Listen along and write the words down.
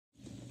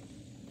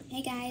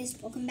Hey guys,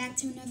 welcome back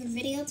to another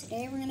video.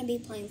 Today we're going to be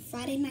playing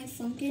Friday Night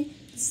Funkin',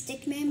 the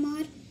Stickman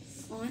mod,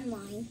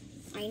 online.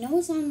 I know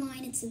it's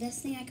online, it's the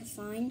best thing I could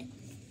find,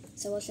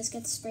 so let's just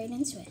get straight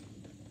into it.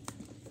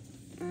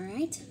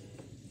 Alright.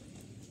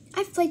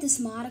 I've played this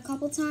mod a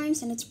couple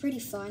times, and it's pretty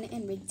fun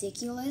and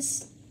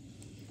ridiculous.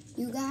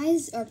 You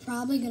guys are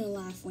probably going to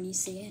laugh when you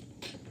see it.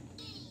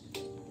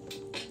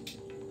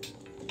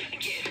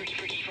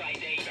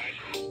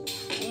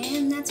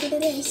 And that's what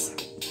it is.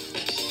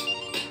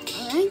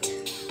 Alright.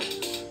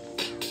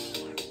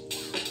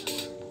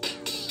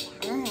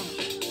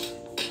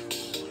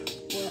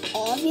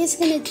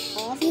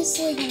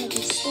 Obviously gonna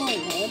do story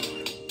mode.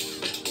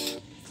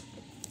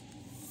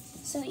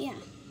 So yeah,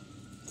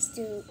 let's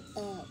do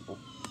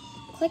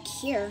click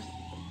here.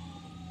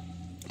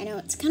 I know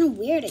it's kind of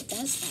weird it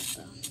does that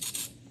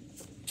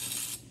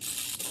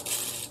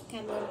though.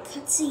 Got a little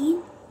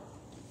cutscene.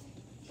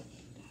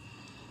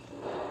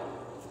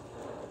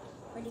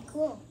 Pretty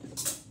cool.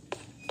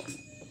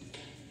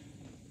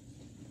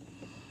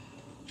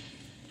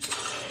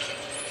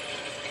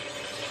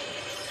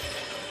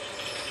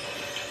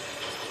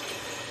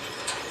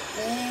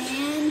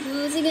 And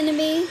who's it gonna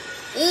be?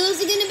 Who's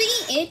it gonna be?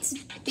 It's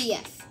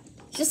BF.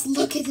 Just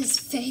look at his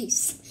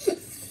face.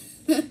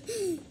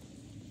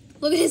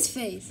 Look at his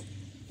face.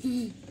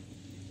 Jeez,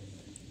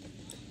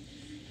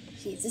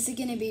 this is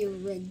gonna be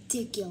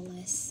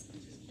ridiculous.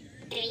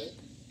 3,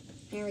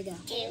 there we go.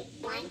 2,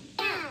 1,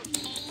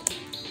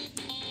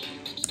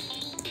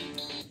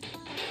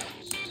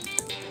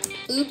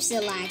 go! Oops,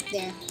 it lagged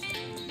there.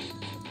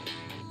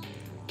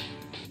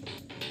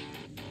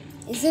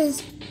 It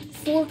says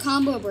 4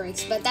 combo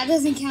breaks, but that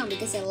doesn't count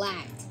because it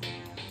lagged.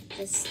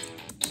 Just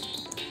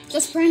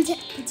pretend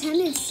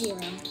it's 0.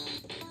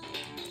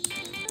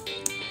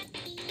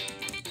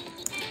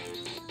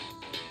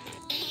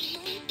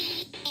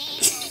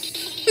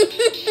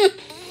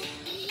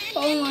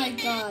 Oh my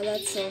god,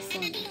 that's so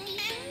funny.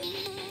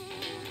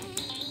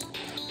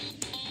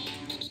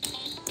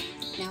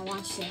 Now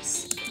watch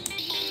this.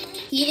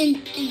 He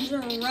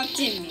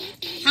interrupted me.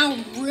 How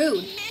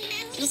rude.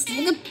 Just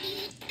look at...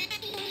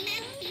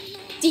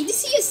 Did you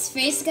see his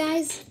face,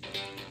 guys?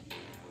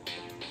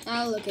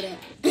 I'll look at it.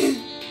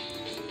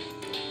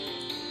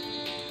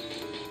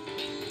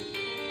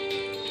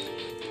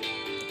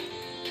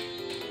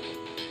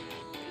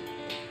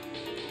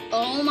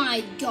 Oh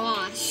my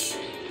gosh.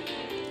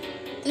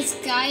 This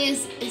guy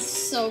is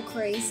so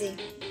crazy.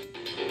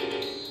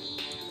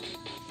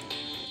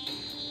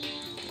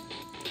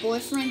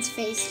 Boyfriend's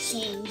face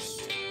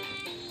changed.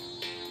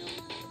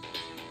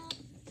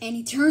 And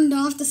he turned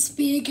off the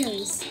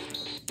speakers.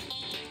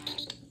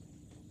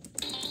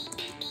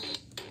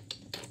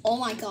 Oh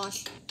my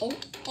gosh. Oh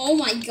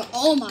my god.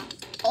 Oh my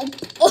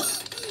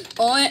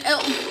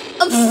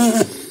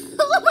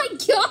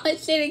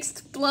gosh, it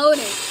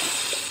exploded.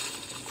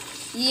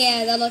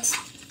 Yeah, that looks...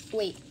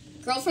 Wait.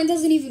 Girlfriend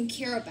doesn't even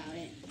care about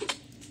it.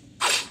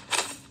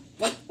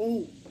 What?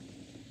 Ooh.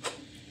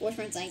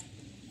 Boyfriend's like,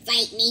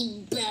 fight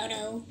me,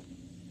 Bodo.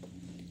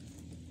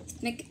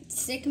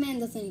 Stickman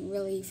doesn't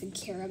really even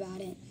care about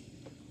it.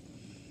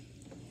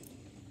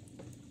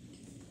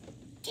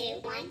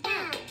 2, 1,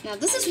 go! Now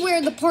this is where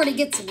the party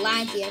gets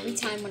laggy every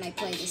time when I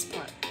play this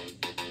part.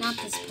 Not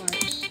this part.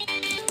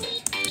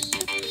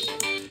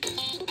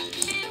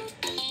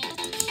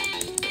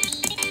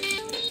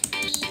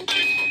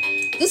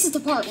 This is the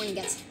part when it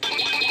gets...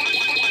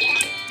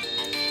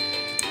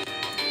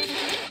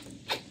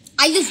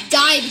 I just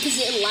died because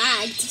it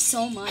lagged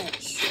so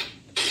much.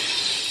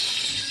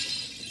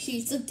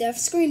 Jeez, the death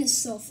screen is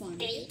so fun.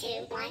 3,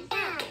 2, 1,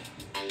 go!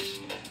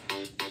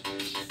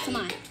 Come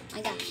on,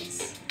 I got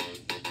this.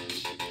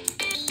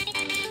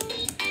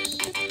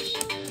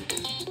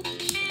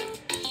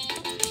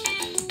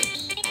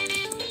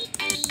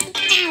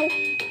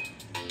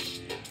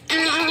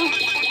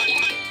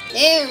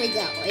 There we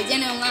go. It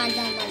didn't lag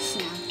that much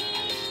now.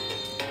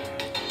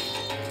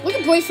 Look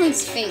at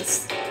boyfriend's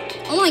face.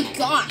 Oh my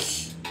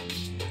gosh.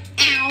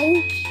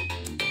 Ow.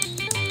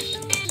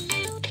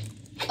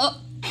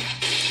 Oh.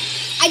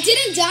 I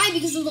didn't die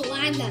because of the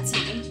lag that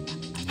time.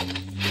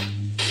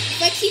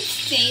 If I keep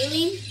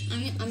failing,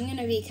 I'm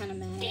gonna be kind of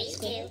mad. 3,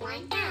 2,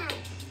 1, go!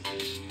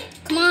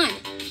 Come on.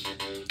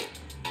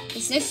 The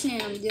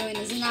positioning I'm doing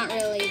is not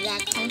really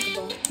that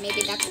comfortable.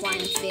 Maybe that's why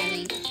I'm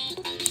failing.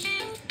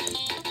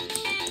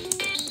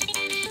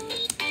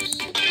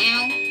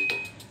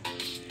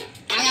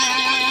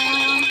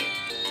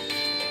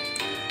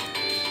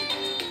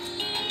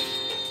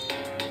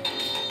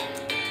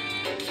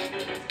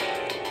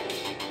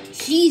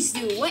 Jeez,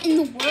 dude, what in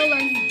the world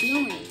are you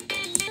doing?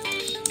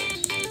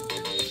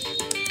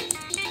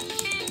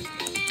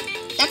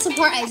 That's the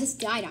part I just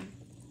died on.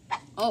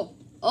 Oh.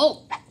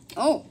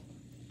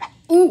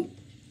 Ooh.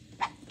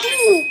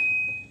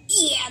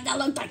 Yeah, that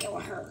looked like it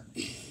would hurt.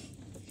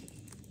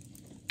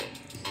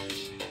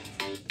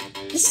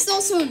 This is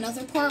also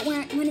another part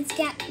when it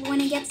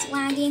gets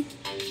laggy.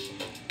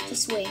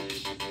 Just wait.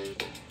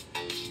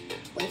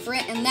 Wait for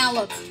it, and now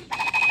look.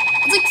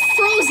 It's like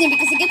frozen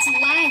because it gets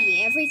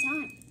laggy every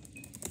time.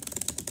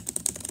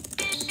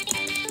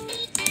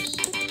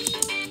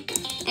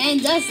 And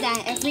it does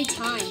that every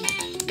time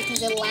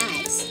because it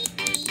lags.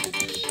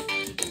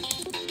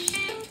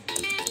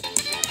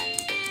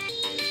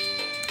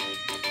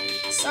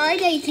 Sorry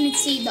that you couldn't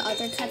see the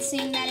other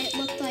cutscene that it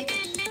looked like.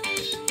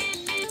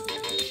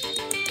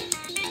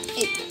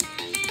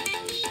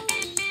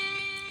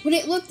 What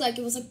it looked like,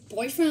 it was like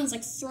boyfriend was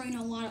like throwing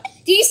a lot of...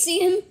 Did you see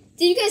him?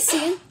 Did you guys see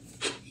him?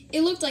 It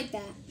looked like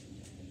that.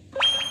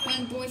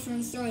 When boyfriend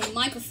was throwing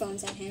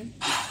microphones at him.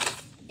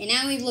 And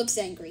now he looks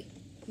angry.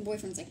 And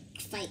boyfriend's like,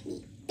 fight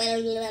me.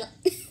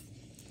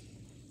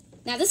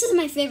 Now this is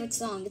my favorite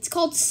song. It's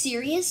called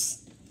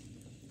Serious.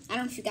 I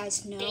don't know if you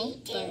guys know,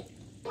 3, 2,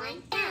 but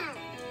 1, go.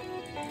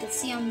 you can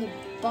see on the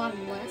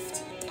bottom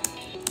left.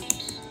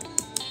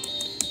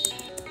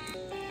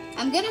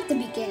 I'm good at the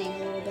beginning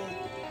a little bit.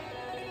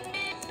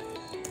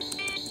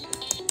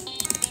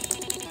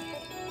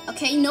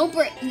 Okay, no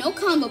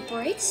combo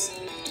breaks.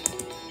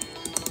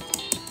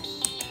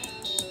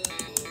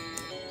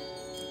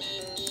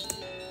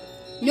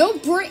 No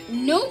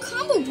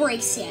combo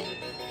breaks yet.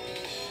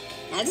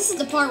 Now this is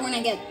the part when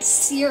I get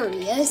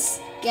serious.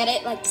 Get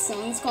it? Like the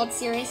song is called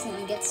Serious, and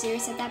I get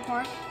serious at that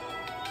part.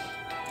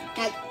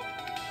 Now,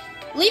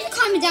 leave a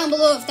comment down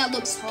below if that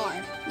looks hard.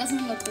 It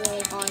doesn't look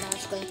really hard,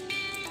 actually.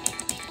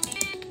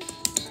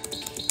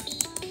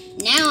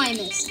 Now I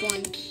missed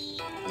one.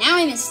 Now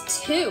I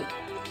missed two.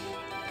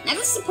 Now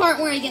this is the part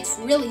where it gets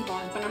really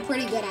hard, but I'm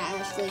pretty good at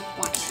it, actually.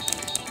 Watch.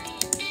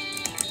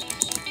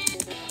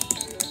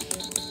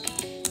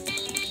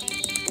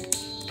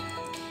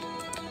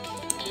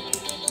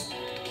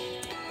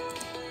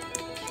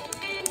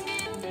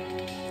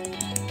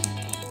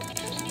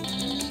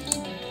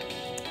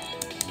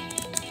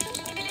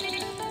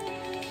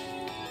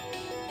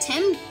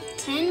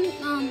 Ten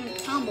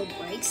combo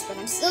breaks, but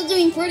I'm still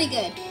doing pretty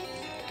good.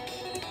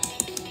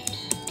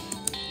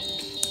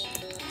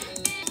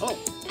 Oh,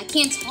 I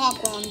can't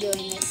talk while I'm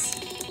doing this.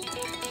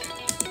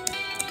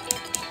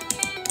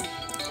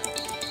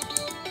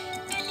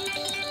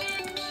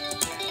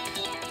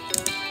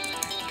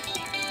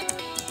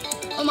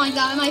 Oh my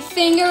god, my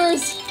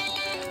fingers!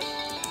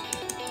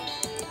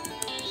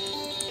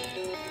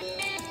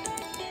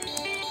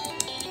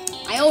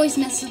 I always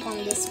mess up on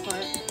this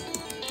part.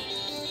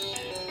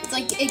 It's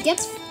like, it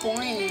gets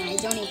boring and I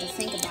don't even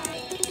think about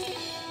it.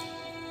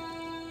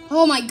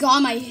 Oh my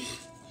god, my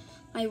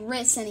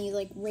wrist, and he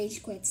like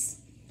rage quits.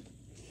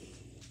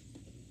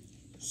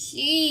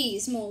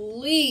 Jeez,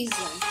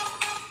 Melissa.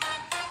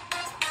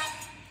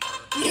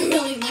 I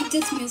really like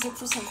this music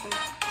for something.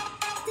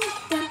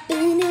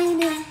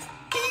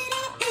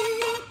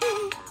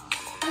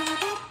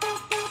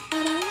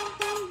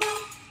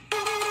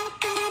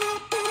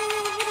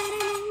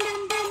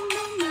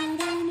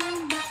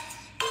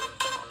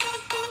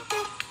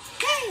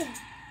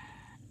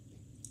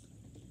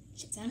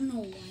 I don't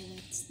know why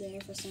that's there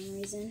for some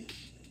reason.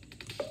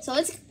 So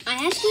I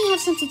actually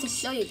have something to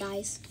show you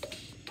guys.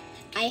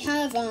 I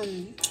have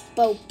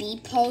Bo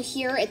Beepo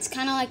here. It's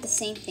kind of like the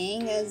same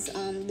thing as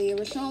the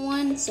original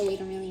one, so we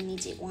don't really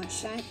need to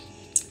watch that.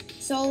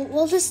 So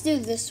we'll just do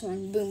this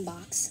one,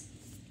 Boombox.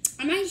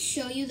 I might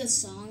show you the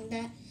song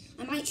Bo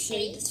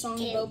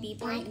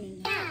Beepo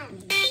in another.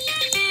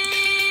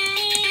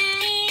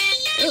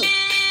 Ooh,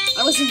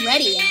 I wasn't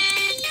ready yet.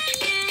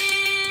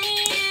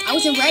 I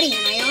wasn't ready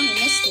and I already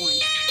missed one.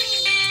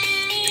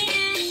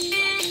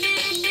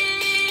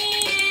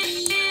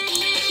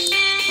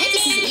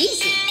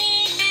 Easy.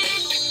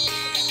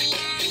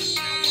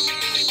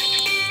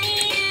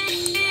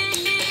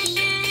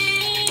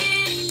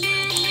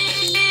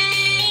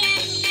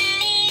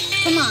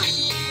 Come on.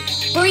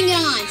 Bring it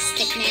on,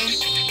 Stickman.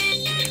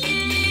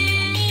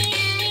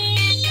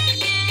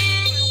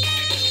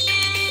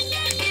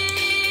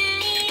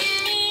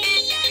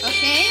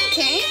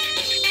 Okay.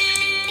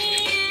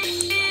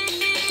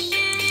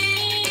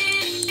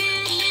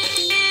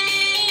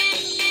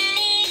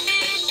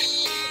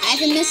 I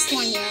haven't missed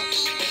one yet.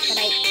 But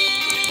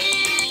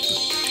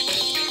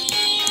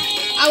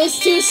I was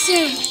too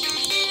soon.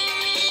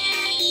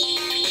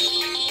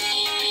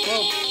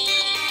 Whoa.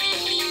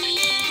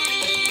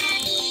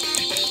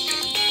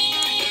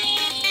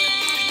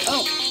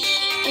 Oh,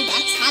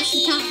 that's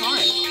actually kind of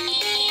hard.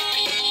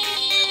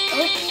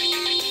 Oh.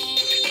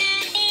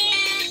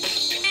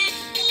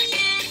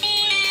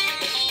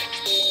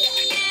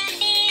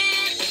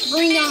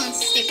 Bring on,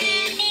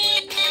 Stickman.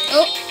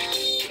 Oh,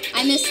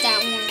 I missed that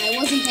one. I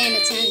wasn't paying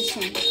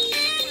attention.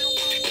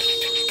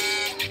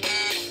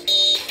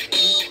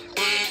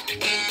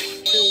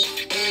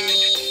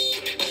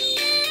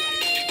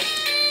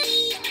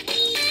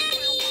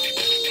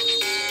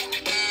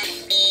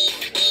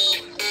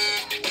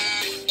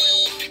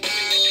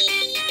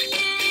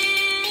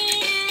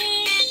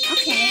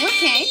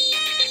 Okay.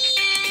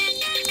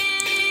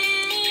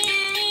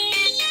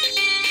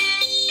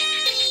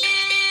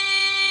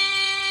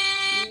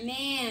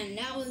 Man,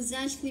 that was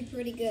actually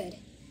pretty good.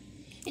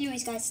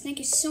 Anyways, guys, thank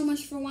you so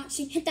much for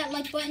watching. Hit that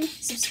like button,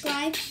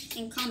 subscribe,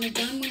 and comment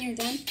down when you're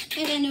done.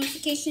 Hit that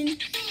notification,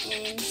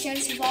 and share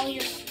this with all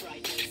your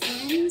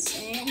friends,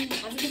 and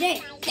have a good day.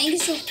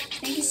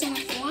 Thank you so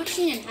much for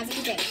watching and have a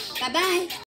good day. Bye bye.